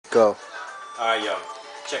Go. Alright, yo.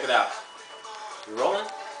 Check it out. You rolling?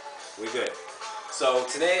 We good. So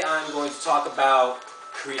today I'm going to talk about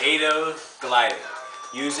creative gliding.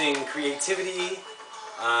 Using creativity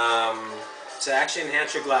to actually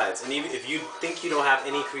enhance your glides. And even if you think you don't have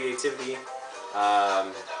any creativity,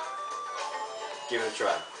 give it a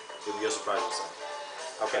try. You'll surprise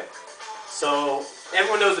yourself. Okay. So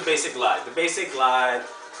everyone knows the basic glide. The basic glide,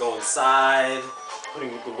 go inside,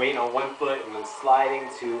 putting the weight on one foot and then sliding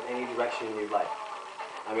to any direction you'd like.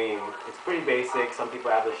 I mean, it's pretty basic. Some people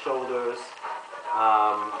have their shoulders.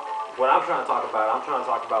 What I'm trying to talk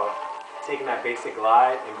about, taking that basic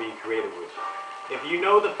glide and being creative with it. If you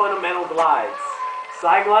know the fundamental glides,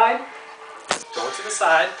 side glide, going to the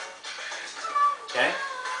side, okay?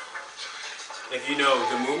 If you know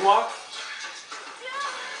the moonwalk,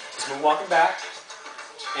 just moonwalking back,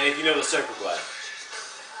 and if you know the circle glide.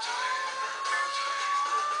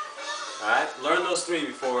 Alright, learn those three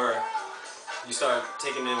before you start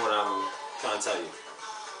taking in what I'm trying to tell you.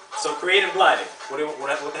 So creative gliding, what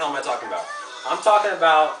the hell am I talking about? I'm talking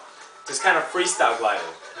about just kind of freestyle gliding.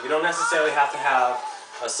 You don't necessarily have to have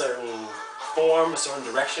a certain form, a certain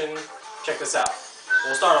direction. Check this out.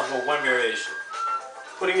 We'll start off with one variation.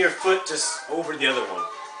 Putting your foot just over the other one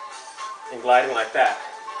and gliding like that.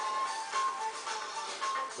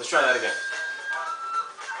 Let's try that again.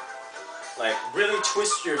 Like really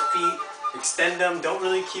twist your feet, extend them, don't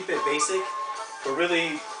really keep it basic, but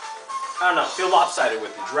really, I don't know, feel lopsided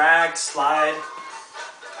with it. Drag, slide,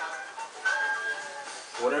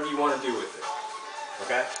 whatever you want to do with it,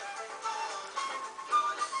 okay?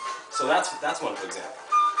 So that's one for example.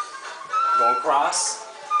 Going across,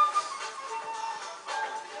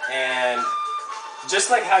 and just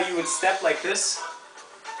like how you would step like this,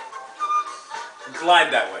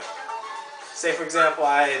 glide that way. Say for example,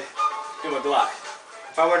 I do a glide.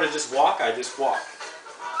 If I were to just walk, I just walk.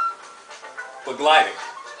 But gliding.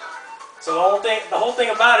 So the whole thing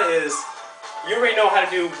about it is, you already know how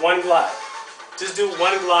to do one glide. Just do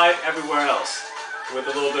one glide everywhere else with a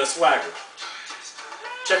little bit of swagger.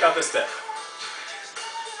 Check out this step.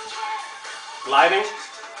 Gliding.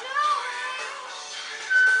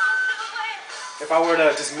 If I were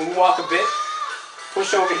to just moonwalk a bit,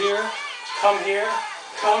 push over here, come here,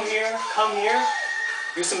 come here, come here,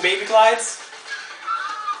 do some baby glides,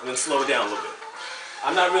 and then slow it down a little bit.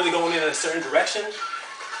 I'm not really going in a certain direction.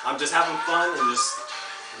 I'm just having fun and just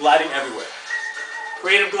gliding everywhere.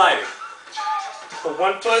 Creative gliding. Put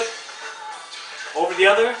one foot over the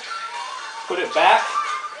other, put it back,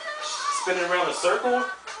 spin it around a circle,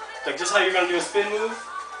 like just how you're going to do a spin move,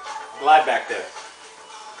 glide back there.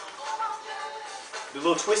 Do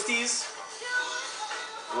little twisties,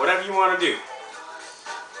 whatever you want to do.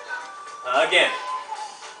 Again,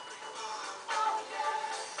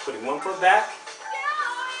 putting one foot back,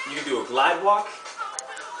 you can do a glide walk.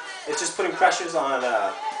 It's just putting pressures on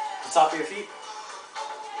the top of your feet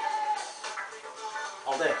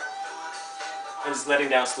all day and just letting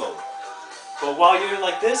down slowly. But while you're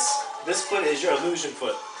like this foot is your illusion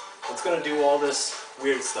foot. It's going to do all this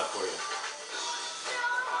weird stuff for you.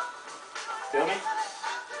 Feel me?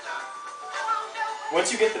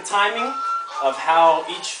 Once you get the timing of how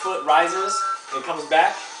each foot rises and comes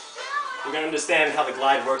back, you're going to understand how the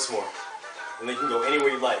glide works more. And then you can go anywhere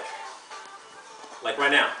you like. Like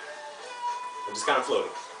right now. I'm just kind of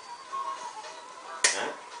floating.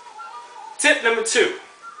 Alright? Tip number 2.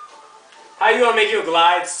 How you going to make your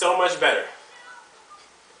glide so much better?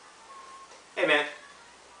 Hey man,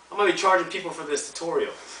 I'm going to be charging people for this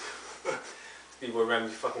tutorial. People are going to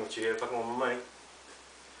be fucking with you here, fucking with my money.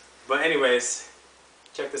 But anyways,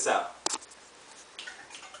 check this out.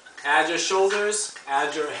 Add your shoulders,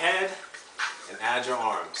 add your head, and add your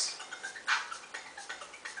arms.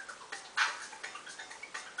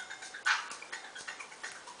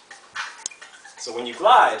 So when you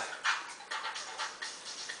glide,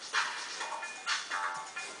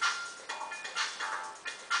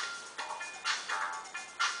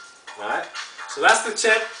 alright? So that's the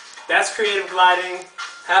tip. That's creative gliding.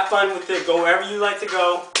 Have fun with it. Go wherever you like to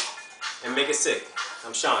go and make it sick.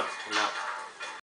 I'm Shawn. I'm out.